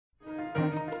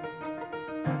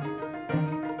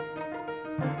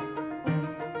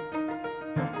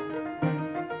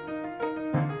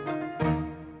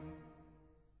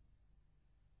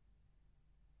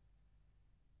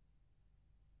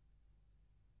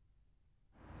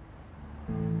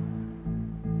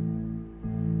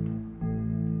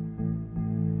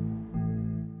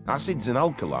Acids and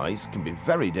alkalis can be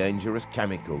very dangerous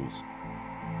chemicals.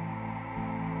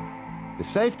 The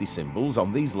safety symbols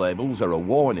on these labels are a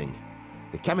warning.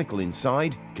 The chemical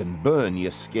inside can burn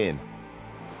your skin.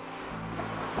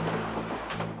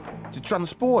 To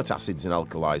transport acids and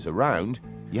alkalis around,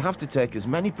 you have to take as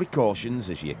many precautions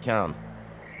as you can.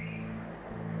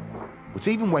 But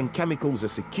even when chemicals are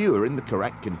secure in the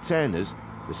correct containers,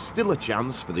 there's still a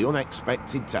chance for the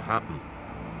unexpected to happen.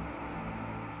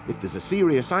 If there's a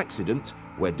serious accident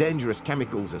where dangerous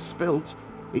chemicals are spilt,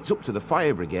 it's up to the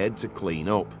fire brigade to clean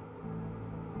up.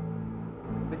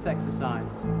 This exercise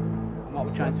and what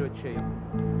we're trying to achieve.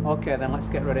 Okay, then let's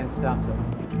get ready and start up.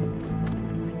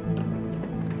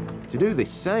 To do this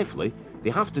safely,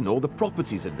 they have to know the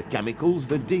properties of the chemicals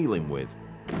they're dealing with.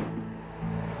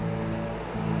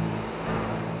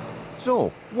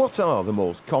 So, what are the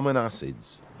most common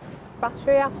acids?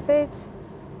 Battery acid,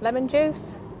 lemon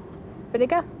juice,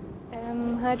 vinegar,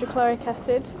 hydrochloric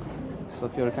acid,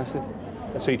 sulfuric acid,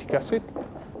 acetic acid,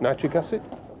 nitric acid,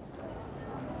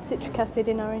 citric acid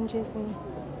in oranges and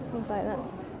things like that.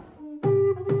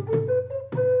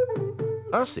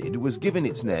 Acid was given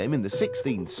its name in the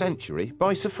 16th century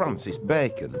by Sir Francis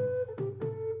Bacon.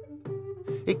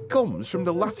 It comes from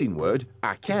the Latin word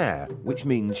acer, which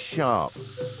means sharp.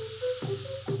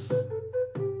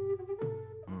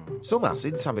 Some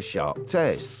acids have a sharp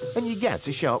taste, and you get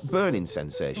a sharp burning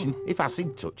sensation if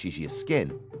acid touches your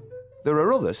skin. There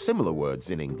are other similar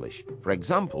words in English. For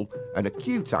example, an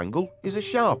acute angle is a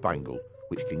sharp angle,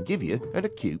 which can give you an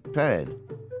acute pain.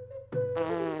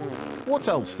 What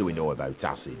else do we know about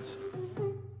acids?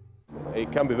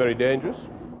 It can be very dangerous.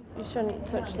 You shouldn't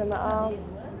touch them at all.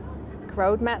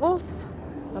 Corrode metals.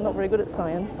 I'm not very good at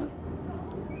science.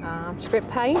 Strip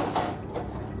paint.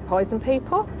 Poison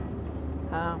people.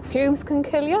 Fumes can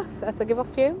kill you if they give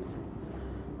off fumes.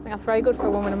 I think that's very good for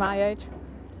a woman of my age.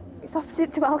 It's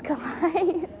opposite to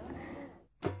alkali.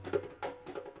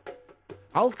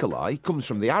 Alkali comes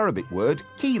from the Arabic word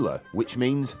kila, which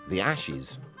means the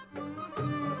ashes.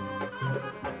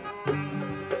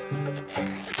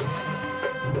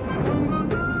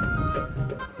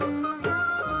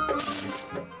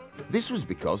 This was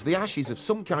because the ashes of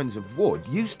some kinds of wood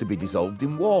used to be dissolved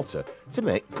in water to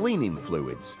make cleaning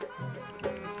fluids.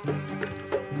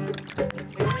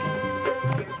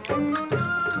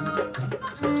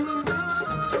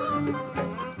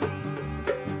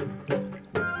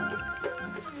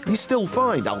 You still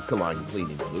find alkaline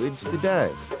cleaning fluids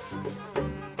today.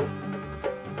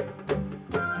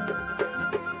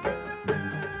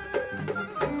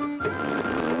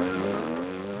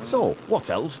 So, what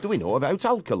else do we know about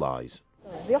alkalis?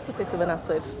 The opposite of an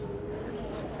acid.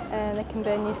 They can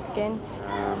burn your skin.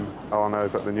 All I know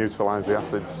is that they neutralise the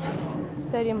acids.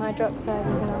 Sodium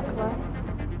hydroxide is an alkali.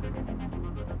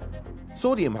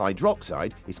 Sodium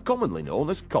hydroxide is commonly known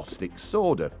as caustic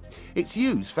soda. It's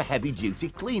used for heavy-duty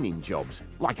cleaning jobs,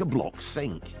 like a block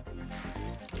sink.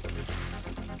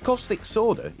 Caustic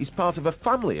soda is part of a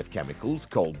family of chemicals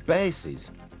called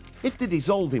bases. If they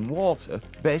dissolve in water,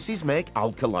 bases make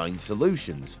alkaline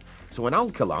solutions, so an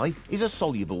alkali is a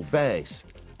soluble base.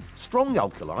 Strong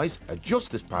alkalis are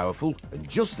just as powerful and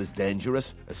just as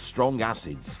dangerous as strong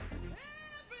acids.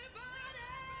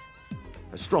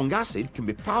 A strong acid can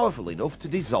be powerful enough to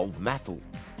dissolve metal.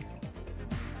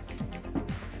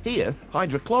 Here,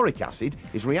 hydrochloric acid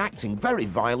is reacting very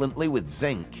violently with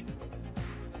zinc.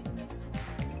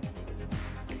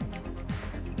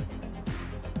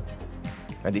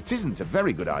 And it isn't a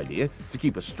very good idea to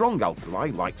keep a strong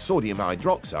alkali like sodium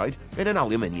hydroxide in an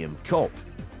aluminium cup.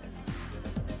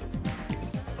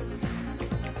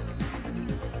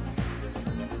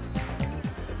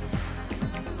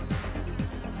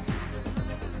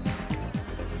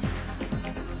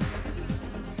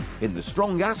 In the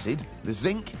strong acid, the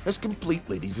zinc has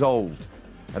completely dissolved,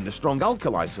 and the strong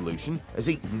alkali solution has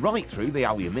eaten right through the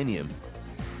aluminium.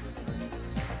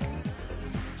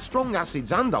 Strong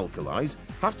acids and alkalis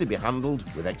have to be handled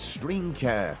with extreme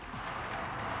care.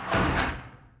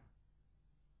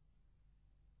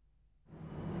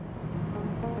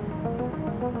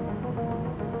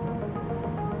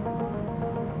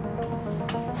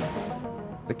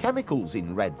 The chemicals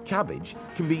in red cabbage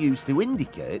can be used to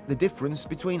indicate the difference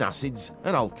between acids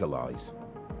and alkalis.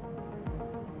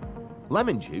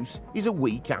 Lemon juice is a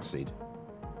weak acid.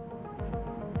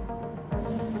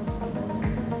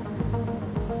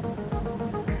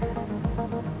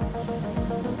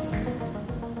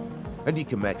 And you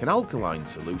can make an alkaline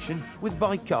solution with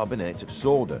bicarbonate of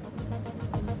soda.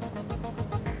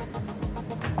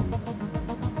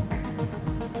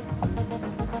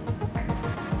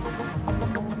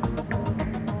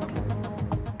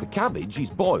 The cabbage is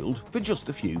boiled for just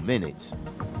a few minutes.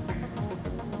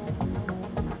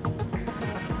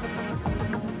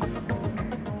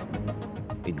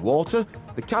 In water,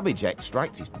 the cabbage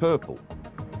extract is purple.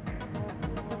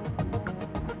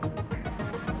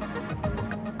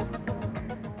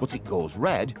 But it goes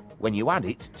red when you add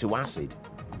it to acid.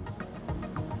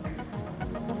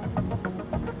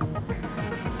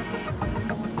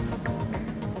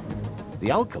 The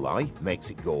alkali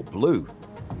makes it go blue.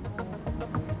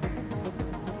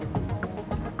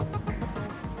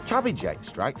 Cabbage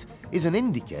extract is an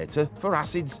indicator for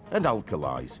acids and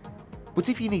alkalis. But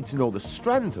if you need to know the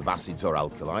strength of acids or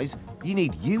alkalis, you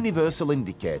need universal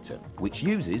indicator, which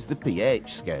uses the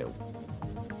pH scale.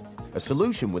 A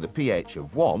solution with a pH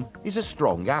of 1 is a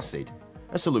strong acid.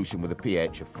 A solution with a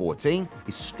pH of 14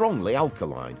 is strongly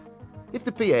alkaline. If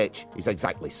the pH is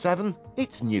exactly 7,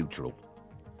 it's neutral.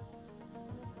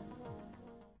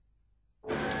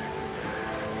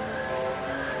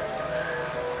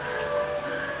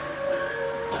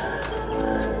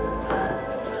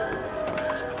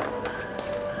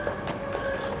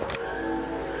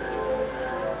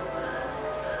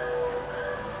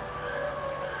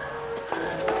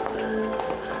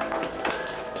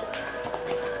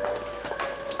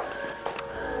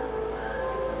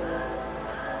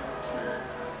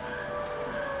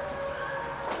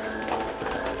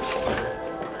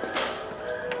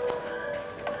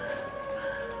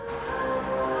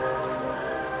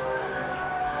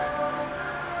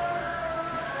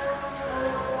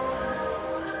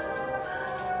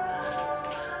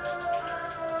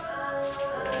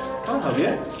 I'll have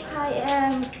you.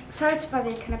 Hi, sorry to bother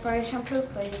you. Can I borrow your shampoo,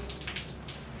 please?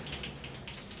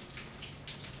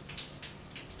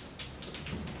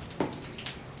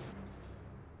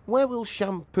 Where will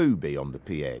shampoo be on the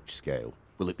pH scale?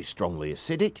 Will it be strongly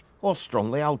acidic or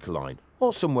strongly alkaline,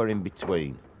 or somewhere in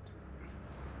between?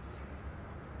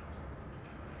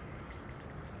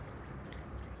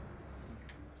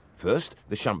 First,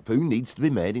 the shampoo needs to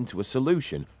be made into a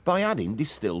solution by adding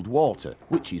distilled water,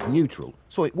 which is neutral,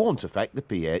 so it won't affect the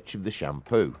pH of the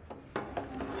shampoo.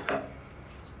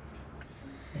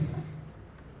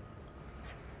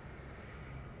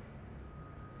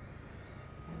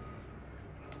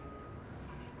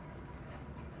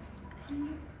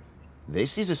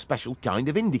 This is a special kind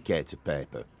of indicator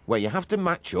paper, where you have to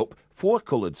match up 4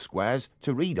 coloured squares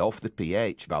to read off the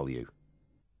pH value.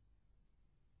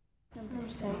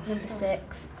 Number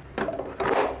 6.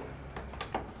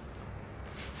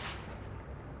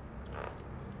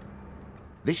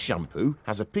 This shampoo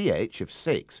has a pH of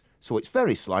 6, so it's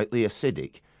very slightly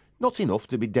acidic. Not enough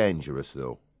to be dangerous,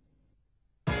 though.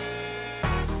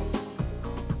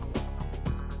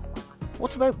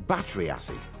 What about battery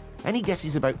acid? Any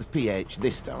guesses about the pH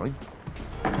this time?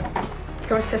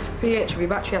 Can I test the pH of your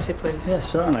battery acid, please? Yes,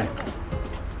 certainly.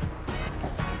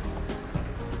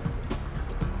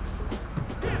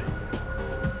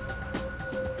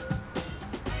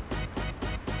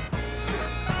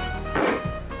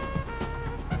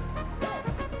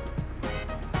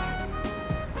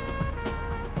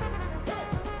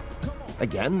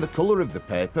 Again, the colour of the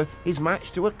paper is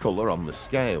matched to a colour on the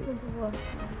scale.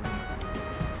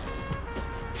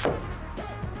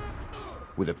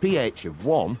 With a pH of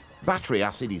 1, battery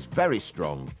acid is very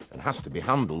strong and has to be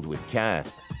handled with care.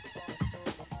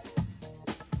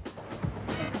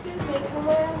 Excuse me, can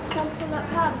we have something that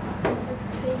helps with the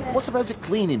pH? What about a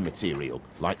cleaning material,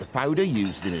 like the powder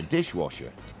used in a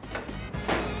dishwasher?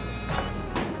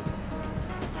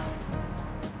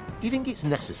 Do you think it's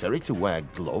necessary to wear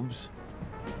gloves?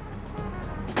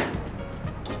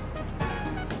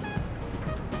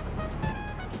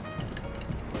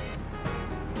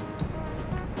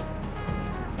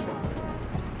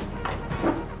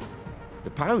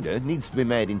 The powder needs to be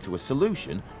made into a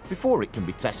solution before it can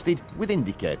be tested with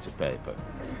indicator paper.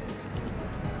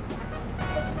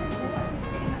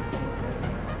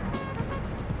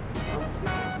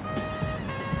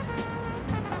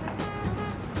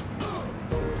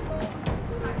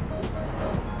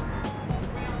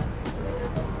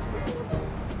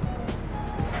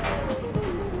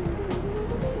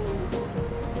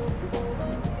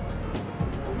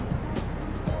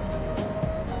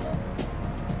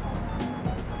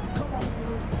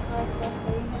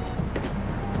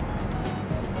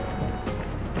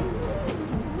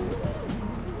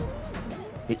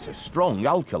 It's a strong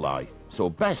alkali, so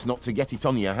best not to get it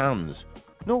on your hands.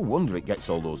 No wonder it gets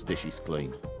all those dishes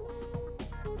clean.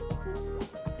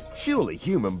 Surely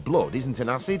human blood isn't an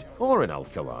acid or an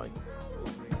alkali.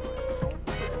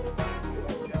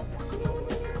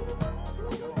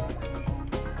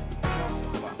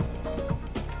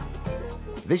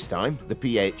 This time, the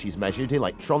pH is measured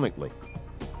electronically.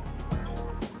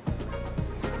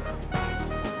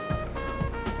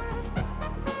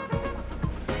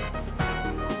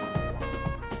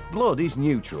 Blood is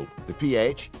neutral. The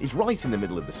pH is right in the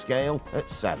middle of the scale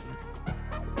at 7.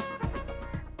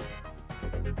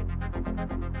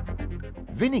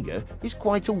 Vinegar is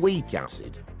quite a weak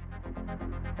acid.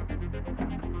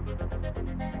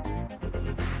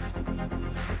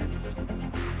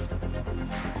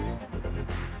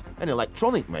 An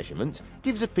electronic measurement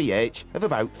gives a pH of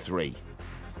about 3.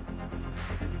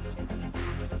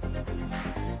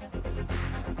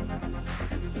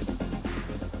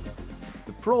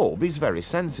 The probe is very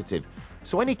sensitive,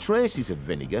 so any traces of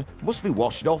vinegar must be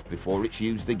washed off before it's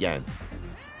used again.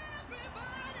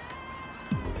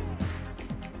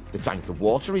 The tank of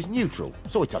water is neutral,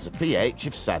 so it has a pH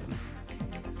of 7.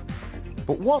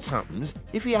 But what happens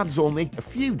if he adds only a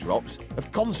few drops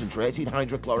of concentrated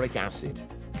hydrochloric acid?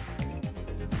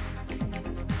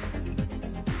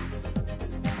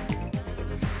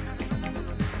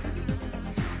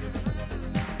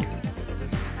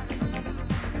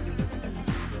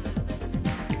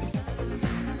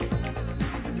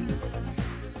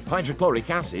 Hydrochloric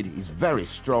acid is very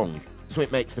strong, so it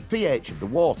makes the pH of the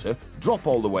water drop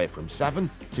all the way from 7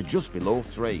 to just below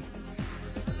 3.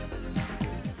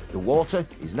 The water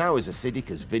is now as acidic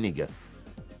as vinegar.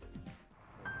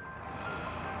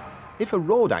 If a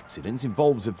road accident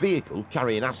involves a vehicle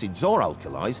carrying acids or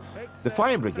alkalis, the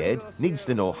fire brigade needs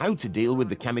to know how to deal with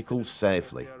the chemicals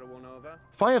safely.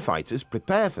 Firefighters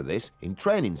prepare for this in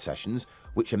training sessions,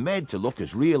 which are made to look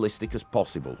as realistic as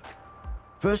possible.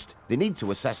 First, they need to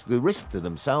assess the risk to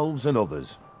themselves and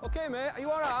others. OK, mate, are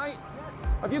you all right? Yes.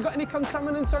 Have you got any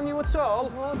contaminants on you at all?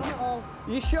 No, not at all.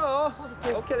 Are you sure?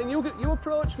 Positive. OK, then you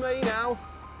approach me now.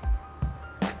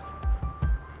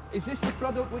 Is this the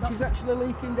product which is actually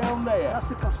leaking down there? That's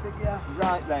the caustic, yeah.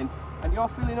 Right then. And you're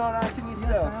feeling all right in yourself?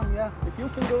 Yes, I am, yeah. If you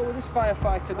can go with this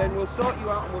firefighter, then we'll sort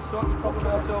you out and we'll sort your problem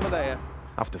out over there.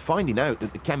 After finding out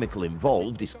that the chemical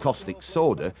involved is caustic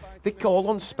soda, they call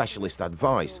on specialist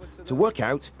advice to work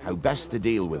out how best to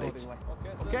deal with it.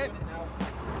 OK.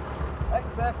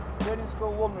 XF, Training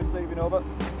School 1 receiving over.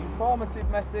 Informative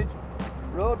message,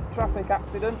 road traffic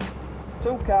accident,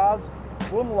 2 cars,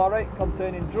 1 lorry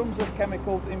containing drums of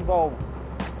chemicals involved.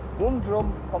 1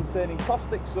 drum containing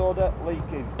caustic soda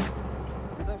leaking.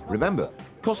 Remember,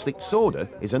 caustic soda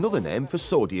is another name for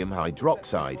sodium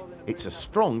hydroxide. It's a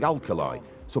strong alkali,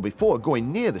 so before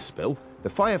going near the spill, the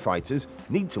firefighters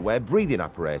need to wear breathing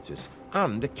apparatus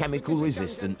and a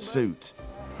chemical-resistant suit.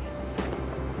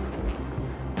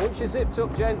 Once you're zipped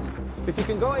up, gents, if you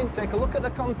can go in, take a look at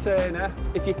the container.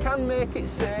 If you can make it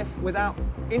safe without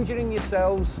injuring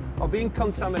yourselves or being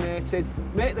contaminated,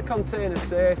 make the container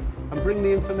safe and bring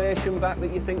the information back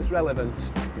that you think's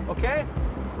relevant. OK?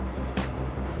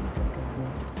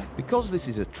 Because this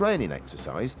is a training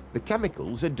exercise, the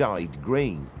chemicals are dyed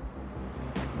green.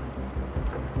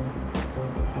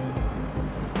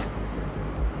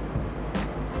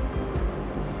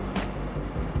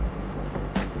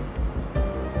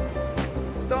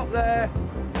 Stop there.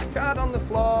 Card on the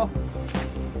floor.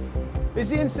 Is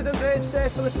the incident made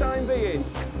safe for the time being?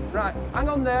 Right, hang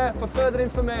on there for further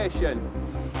information.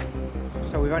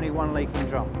 So we've only 1 leaking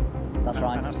drum. That's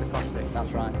right. And that's the caustic.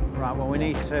 That's right. Right, well we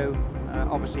need to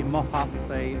obviously mop up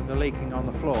the leaking on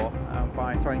the floor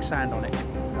by throwing sand on it.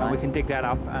 Right. And we can dig that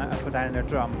up and put that in a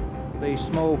drum. The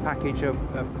small package of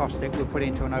caustic we'll put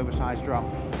into an oversized drum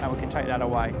and we can take that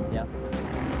away. Yeah.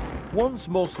 Once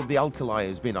most of the alkali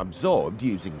has been absorbed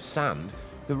using sand,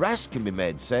 the rest can be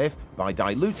made safe by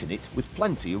diluting it with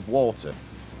plenty of water.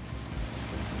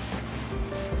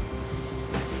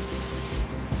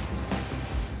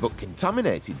 But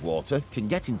contaminated water can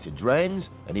get into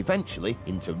drains and eventually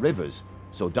into rivers,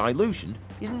 so dilution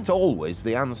isn't always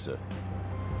the answer.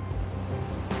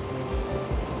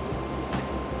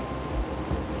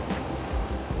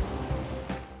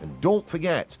 And don't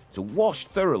forget to wash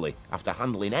thoroughly after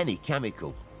handling any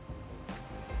chemical.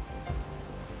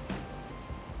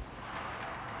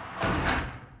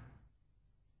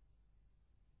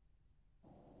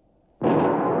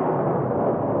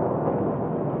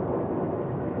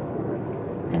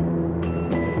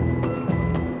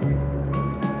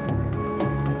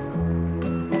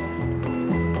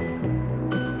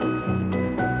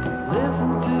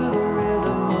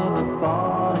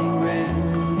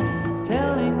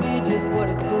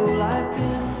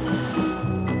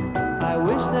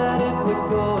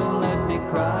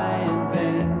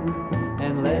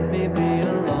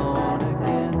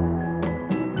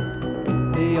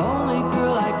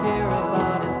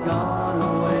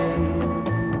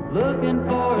 Looking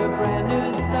for a brand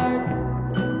new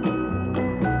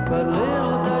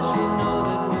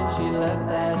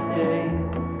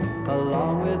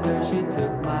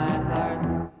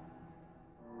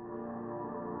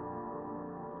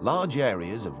large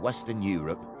areas of Western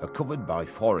Europe are covered by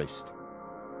forest.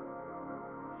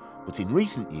 But in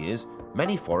recent years,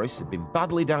 many forests have been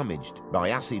badly damaged by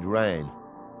acid rain.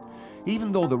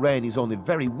 Even though the rain is only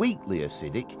very weakly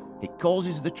acidic, it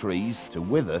causes the trees to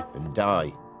wither and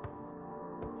die.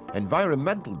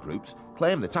 Environmental groups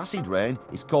claim that acid rain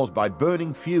is caused by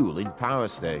burning fuel in power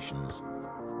stations.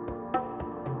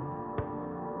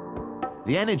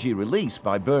 The energy released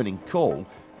by burning coal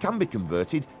can be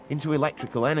converted into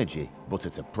electrical energy, but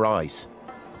at a price.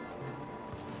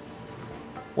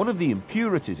 One of the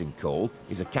impurities in coal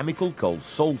is a chemical called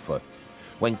sulfur.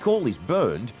 When coal is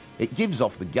burned, it gives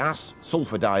off the gas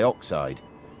sulfur dioxide.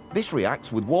 This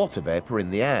reacts with water vapour in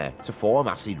the air to form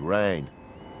acid rain.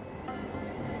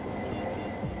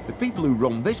 The people who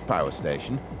run this power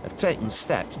station have taken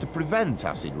steps to prevent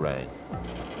acid rain.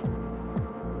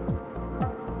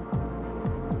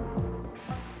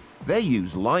 They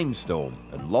use limestone,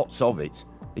 and lots of it.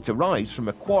 It arrives from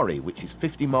a quarry which is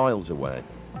 50 miles away.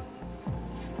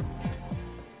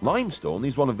 Limestone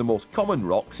is one of the most common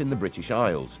rocks in the British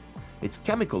Isles. Its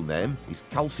chemical name is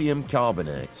calcium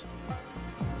carbonate.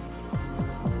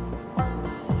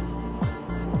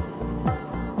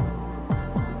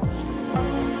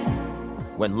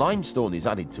 When limestone is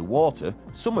added to water,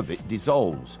 some of it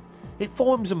dissolves. It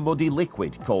forms a muddy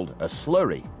liquid called a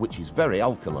slurry, which is very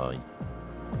alkaline.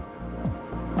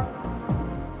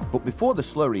 But before the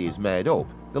slurry is made up,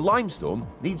 the limestone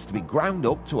needs to be ground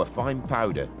up to a fine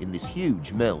powder in this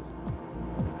huge mill.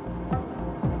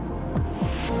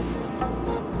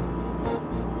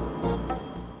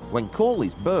 When coal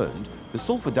is burned, the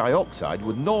sulfur dioxide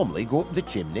would normally go up the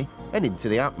chimney and into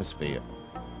the atmosphere.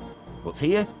 But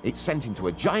here, it's sent into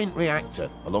a giant reactor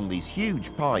along these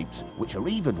huge pipes, which are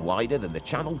even wider than the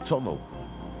Channel Tunnel.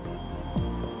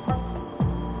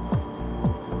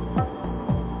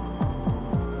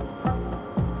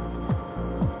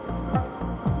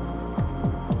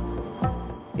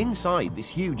 Inside this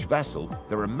huge vessel,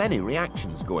 there are many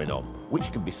reactions going on,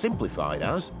 which can be simplified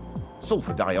as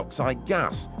sulfur dioxide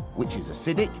gas, which is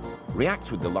acidic,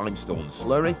 reacts with the limestone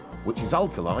slurry, which is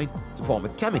alkaline, to form a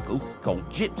chemical called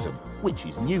gypsum, which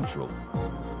is neutral.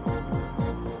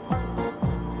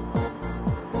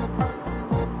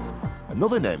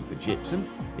 Another name for gypsum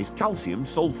is calcium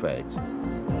sulfate.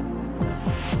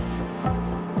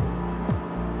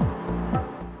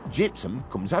 Gypsum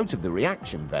comes out of the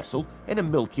reaction vessel in a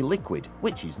milky liquid,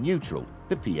 which is neutral.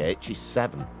 The pH is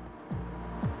 7.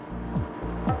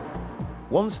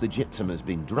 Once the gypsum has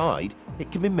been dried, it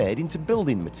can be made into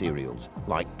building materials,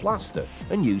 like plaster,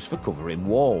 and used for covering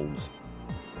walls.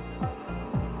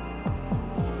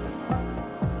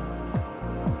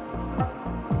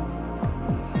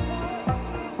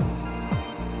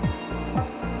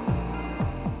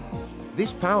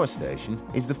 This power station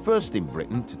is the first in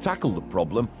Britain to tackle the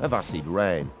problem of acid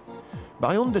rain.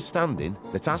 By understanding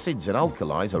that acids and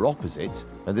alkalis are opposites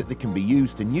and that they can be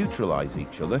used to neutralise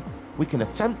each other, we can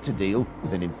attempt to deal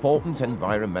with an important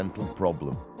environmental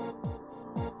problem.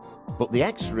 But the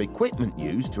extra equipment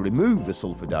used to remove the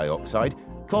sulfur dioxide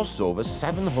costs over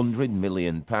 £700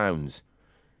 million.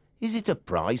 Is it a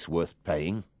price worth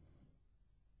paying?